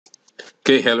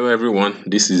Okay, hello everyone.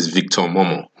 This is Victor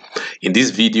Momo. In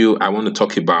this video, I want to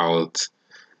talk about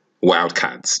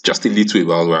wildcards, just a little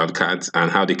about wildcards and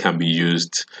how they can be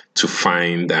used to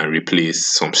find and replace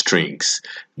some strings.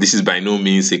 This is by no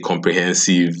means a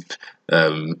comprehensive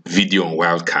video on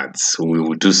wildcards. We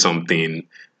will do something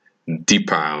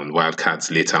deeper on wildcards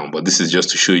later on, but this is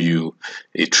just to show you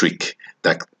a trick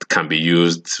that can be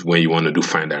used when you want to do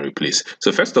find and replace.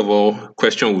 So first of all,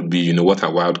 question would be, what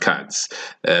are wildcards?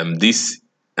 This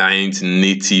aren't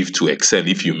native to Excel,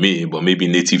 if you may, but maybe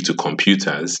native to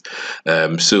computers.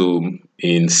 So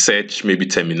in search, maybe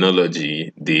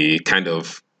terminology, they kind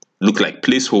of look like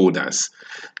placeholders.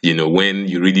 When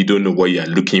you really don't know what you are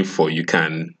looking for, you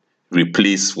can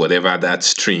replace whatever that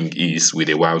string is with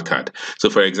a wildcard.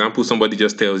 So for example, somebody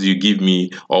just tells you, give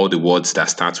me all the words that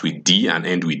start with D and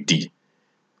end with D.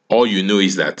 All you know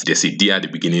is that there's a D at the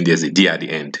beginning, there's a D at the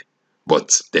end.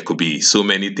 But there could be so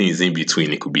many things in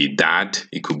between. It could be dad,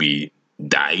 it could be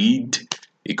died,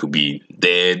 it could be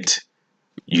dead.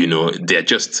 There are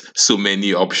just so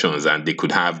many options and they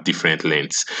could have different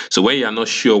lengths. So when you're not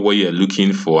sure what you're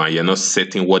looking for and you're not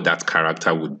certain what that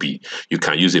character would be, you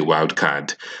can use a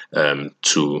wildcard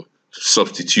to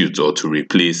substitute or to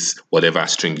replace whatever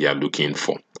string you're looking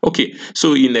for. Okay,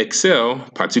 so in Excel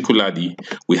particularly,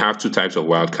 we have two types of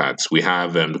wildcards. We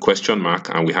have the question mark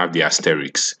and we have the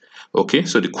asterisk. Okay,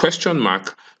 so the question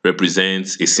mark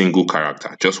represents a single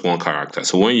character, just one character.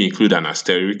 So when you include an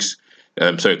asterisk,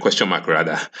 question mark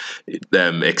rather,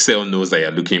 Excel knows that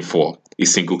you're looking for a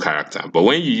single character. But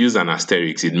when you use an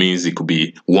asterisk, it means it could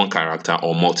be one character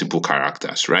or multiple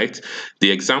characters, right? The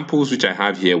examples which I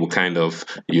have here will kind of,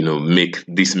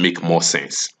 make more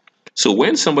sense. So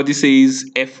when somebody says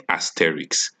F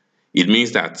asterisk, it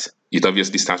means that it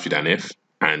obviously starts with an F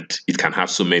and it can have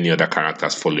so many other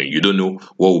characters following. You don't know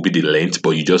what will be the length,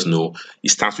 but you just know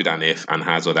it starts with an F and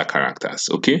has other characters.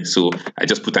 Okay, so I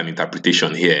just put an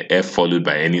interpretation here, F followed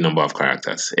by any number of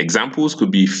characters. Examples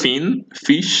could be fin,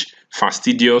 fish,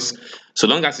 fastidious. So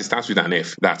long as it starts with an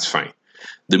F, that's fine.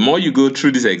 The more you go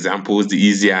through these examples, the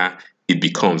easier it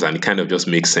becomes and it kind of just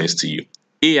makes sense to you.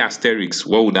 A asterisk,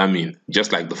 what would that mean?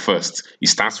 Just like the first, it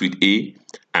starts with A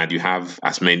and you have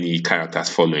as many characters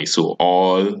following. So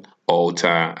all,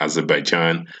 Alter,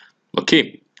 Azerbaijan.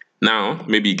 Okay, now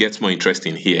maybe it gets more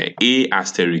interesting here. A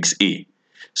asterisk A.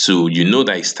 So you know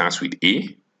that it starts with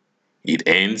A, it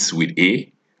ends with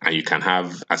A, and you can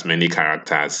have as many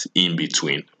characters in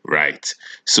between, right?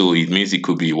 So it means it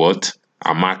could be what?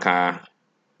 Amaka,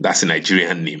 that's a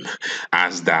Nigerian name,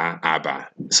 Asda, Abba.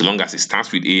 So long as it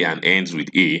starts with A and ends with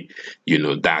A,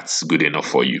 that's good enough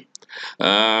for you.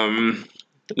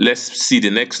 Let's see the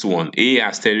next one. A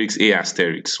asterisk, A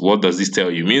asterisk. What does this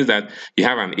tell you? It means that you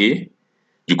have an A,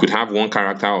 you could have one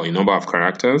character or a number of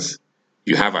characters,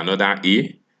 you have another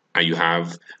A, and you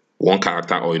have one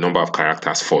character or a number of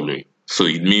characters following. So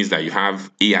it means that you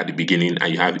have A at the beginning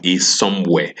and you have A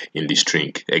somewhere in the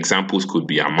string. Examples could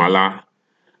be Amala,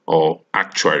 or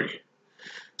actuary.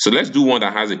 So let's do one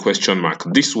that has a question mark.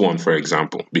 This one, for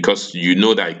example, because you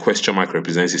know that a question mark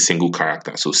represents a single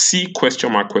character. So C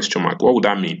question mark, what would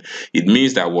that mean? It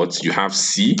means that what you have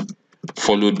C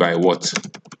followed by what?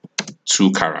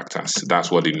 Two characters. That's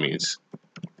what it means.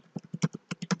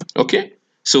 Okay.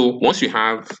 So once you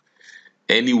have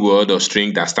any word or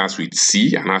string that starts with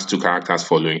C and has two characters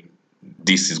following,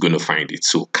 this is going to find it.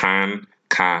 So can,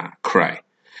 car, cry.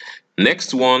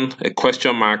 Next one, a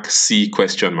question mark, C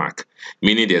question mark,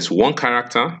 meaning there's one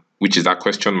character, which is that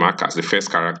question mark as the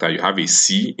first character. You have a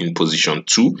C in position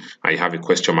 2 and you have a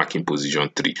question mark in position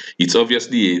 3. It's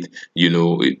obviously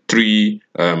a three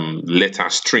letter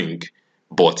string,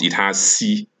 but it has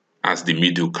C as the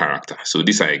middle character. So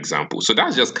these are examples. So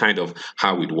that's just kind of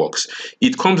how it works.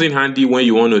 It comes in handy when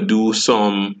you want to do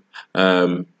some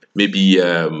maybe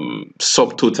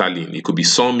subtotaling. It could be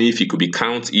sum if, it could be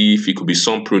count if, it could be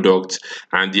sum product,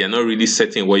 and they are not really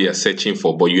certain what you're searching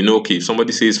for. But okay, if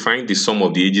somebody says find the sum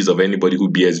of the ages of anybody who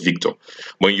bears Victor,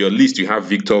 but in your list you have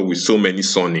Victor with so many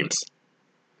surnames,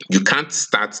 you can't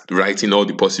start writing all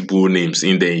the possible names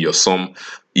in there in your sum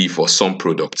if or sum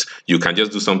product. You can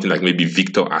just do something like maybe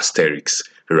Victor asterisk,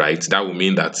 right? That will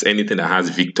mean that anything that has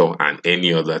Victor and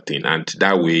any other thing, and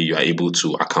that way you are able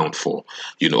to account for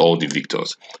all the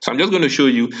Victors. So I'm just going to show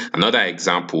you another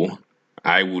example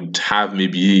I would have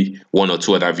maybe one or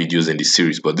two other videos in this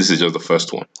series, but this is just the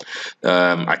first one.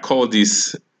 I call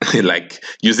this like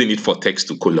using it for text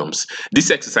to columns.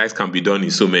 This exercise can be done in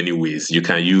so many ways. You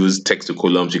can use text to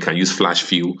columns, you can use flash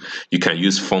fill, you can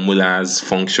use formulas,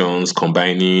 functions,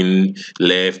 combining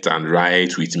left and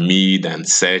right with mid and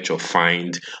search or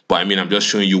find. But I mean, I'm just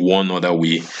showing you one other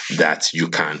way that you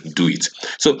can do it.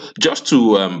 So just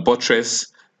to buttress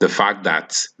the fact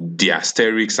that the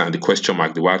asterisk and the question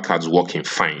mark, the wildcards work in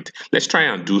find, let's try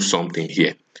and do something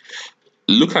here.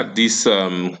 Look at these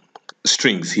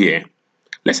strings here.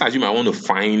 Let's assume I want to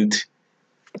find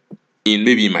in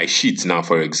maybe in my sheet now,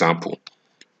 for example,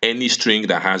 any string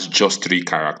that has just 3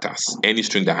 characters. Any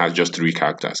string that has just 3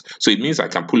 characters. So it means I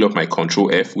can pull up my Control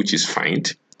F, which is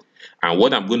find. And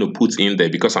what I'm going to put in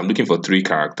there, because I'm looking for 3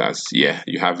 characters, yeah,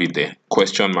 you have it there.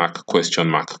 Question mark, question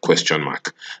mark, question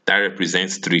mark. That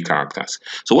represents 3 characters.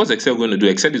 So what's Excel going to do?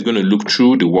 Excel is going to look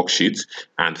through the worksheet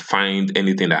and find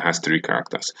anything that has 3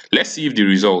 characters. Let's see if the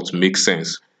result makes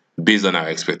sense based on our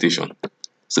expectation.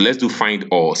 So let's do find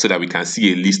all so that we can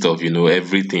see a list of,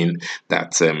 everything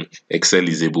that Excel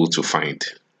is able to find.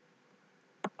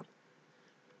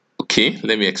 Okay,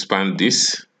 let me expand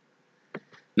this.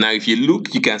 Now, if you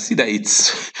look, you can see that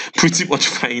it's pretty much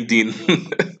finding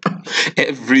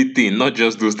everything, not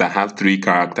just those that have 3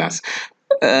 characters.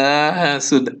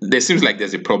 So there seems like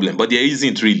there's a problem, but there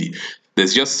isn't really.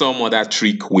 There's just some other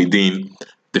trick within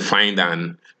the find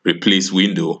and replace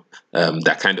window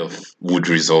that kind of would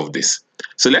resolve this.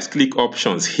 So let's click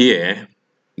options here.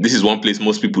 This is one place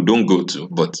most people don't go to,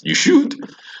 but you should.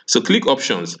 So click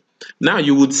options. Now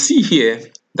you would see here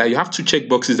that you have 2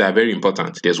 checkboxes that are very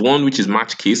important. There's one which is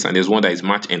match case and there's one that is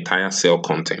match entire cell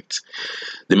content.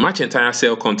 The match entire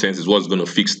cell content is what's going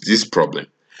to fix this problem.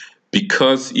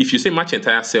 Because if you say match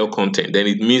entire cell content, then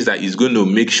it means that it's going to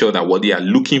make sure that what they are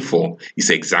looking for is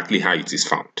exactly how it is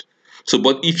found. So,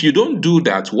 but if you don't do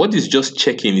that, what is just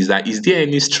checking is that is there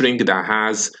any string that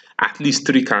has at least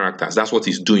 3 characters? That's what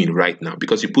it's doing right now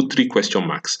because you put 3 question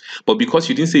marks. But because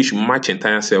you didn't say you should match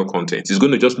entire cell content, it's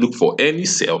going to just look for any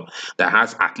cell that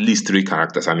has at least 3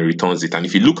 characters and it returns it. And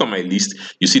if you look on my list,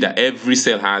 you see that every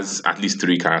cell has at least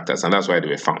 3 characters, and that's why they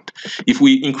were found. If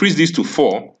we increase this to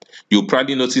 4, you'll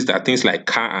probably notice that things like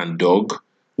car and dog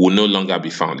will no longer be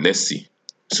found. Let's see.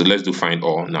 So let's do find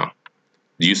all now.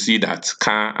 Do you see that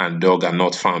car and dog are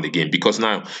not found again? Because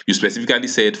now you specifically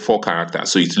said 4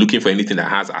 characters. So it's looking for anything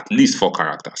that has at least 4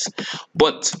 characters.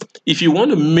 But if you want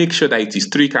to make sure that it is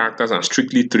 3 characters and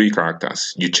strictly 3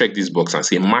 characters, you check this box and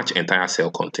say match entire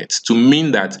cell content to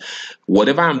mean that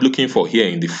whatever I'm looking for here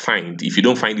in the find, if you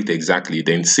don't find it exactly,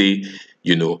 then say,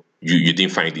 you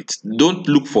didn't find it. Don't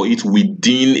look for it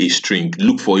within a string.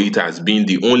 Look for it as being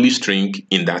the only string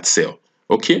in that cell.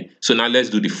 Okay, so now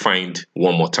let's do the find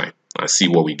one more time and see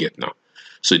what we get now.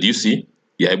 So do you see?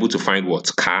 You're able to find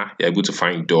what? Car, you're able to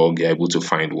find dog, you're able to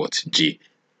find what? J.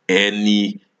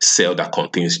 Any cell that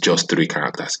contains just 3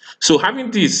 characters. So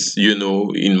having this,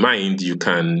 in mind, you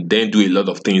can then do a lot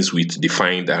of things with the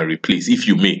find and replace, if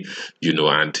you may,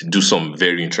 and do some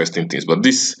very interesting things. But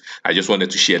this, I just wanted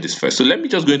to share this first. So let me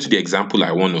just go into the example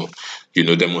I want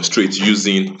to, demonstrate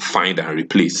using find and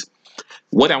replace.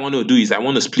 What I want to do is I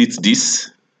want to split this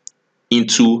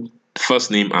into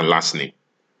first name and last name,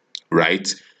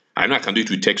 right? I know I can do it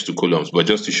with text to columns, but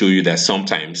just to show you that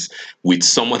sometimes with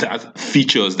some other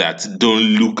features that don't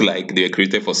look like they're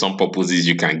created for some purposes,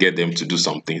 you can get them to do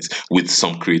some things with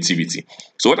some creativity.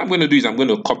 So what I'm going to do is I'm going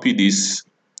to copy this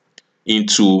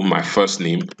into my first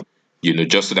name,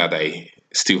 just so that I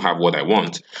still have what I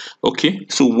want. Okay,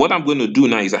 so what I'm going to do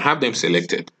now is I have them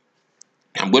selected.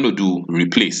 I'm going to do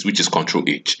replace, which is Control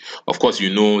H. Of course,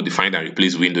 the find and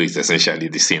replace window is essentially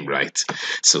the same, right?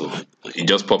 So it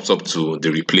just pops up to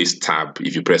the replace tab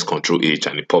if you press Control H,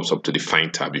 and it pops up to the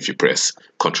find tab if you press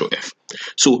Control F.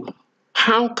 So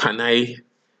how can I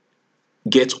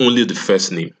get only the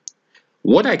first name?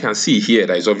 What I can see here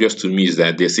that is obvious to me is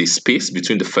that there's a space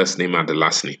between the first name and the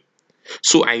last name.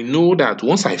 So I know that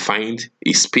once I find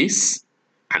a space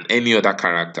and any other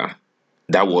character,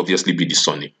 that will obviously be the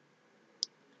surname.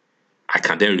 I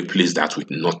can then replace that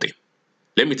with nothing.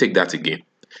 Let me take that again.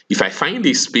 If I find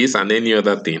a space and any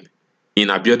other thing, in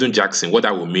Abiodun Jackson, what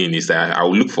that will mean is that I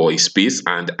will look for a space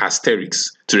and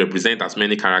asterisks to represent as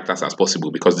many characters as possible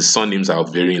because the surnames are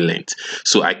of varying length.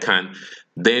 So I can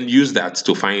then use that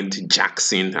to find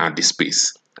Jackson and the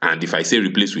space. And if I say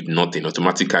replace with nothing,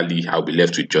 automatically I'll be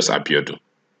left with just Abiodun.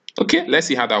 Okay, let's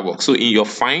see how that works. So in your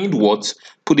find what,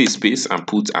 put a space and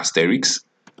put asterisks,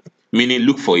 meaning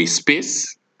look for a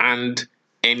space and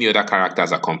any other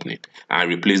characters accompanied, and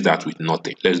replace that with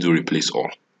nothing. Let's do replace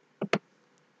all.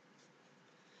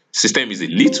 System is a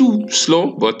little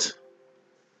slow, but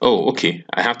oh, okay.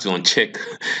 I have to uncheck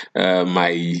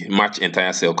my match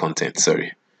entire cell content.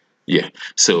 Sorry. Yeah.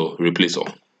 So replace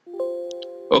all.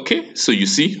 Okay. So you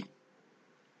see,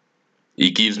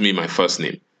 it gives me my first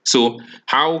name. So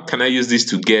how can I use this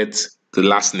to get the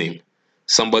last name?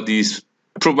 Somebody's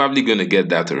probably going to get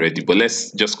that already, but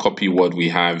let's just copy what we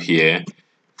have here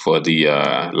for the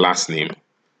last name.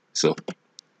 So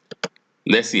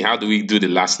let's see, how do we do the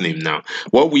last name now?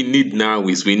 What we need now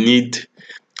is we need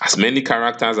as many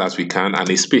characters as we can and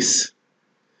a space.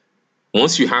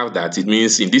 Once you have that, it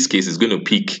means in this case, it's going to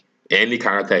pick any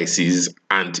character it sees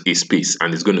and a space,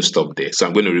 and it's going to stop there. So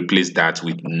I'm going to replace that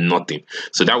with nothing.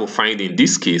 So that will find in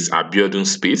this case Abiodun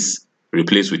space,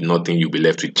 replace with nothing, you'll be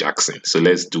left with Jackson. So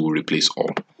let's do replace all.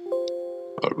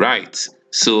 All right.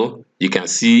 So you can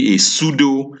see a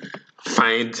pseudo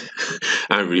find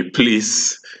and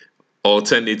replace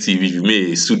alternative if you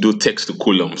made a pseudo text to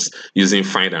columns using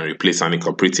find and replace and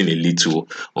incorporating a little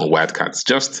on wildcards.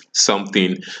 Just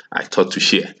something I thought to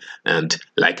share. And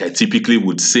like I typically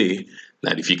would say,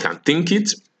 that if you can think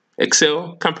it,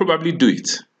 Excel can probably do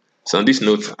it. So on this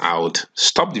note, I would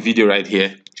stop the video right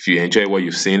here. If you enjoy what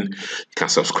you've seen, you can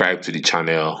subscribe to the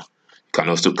channel. You can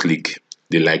also click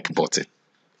the like button.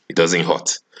 It doesn't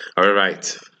hurt. All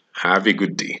right. Have a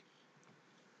good day.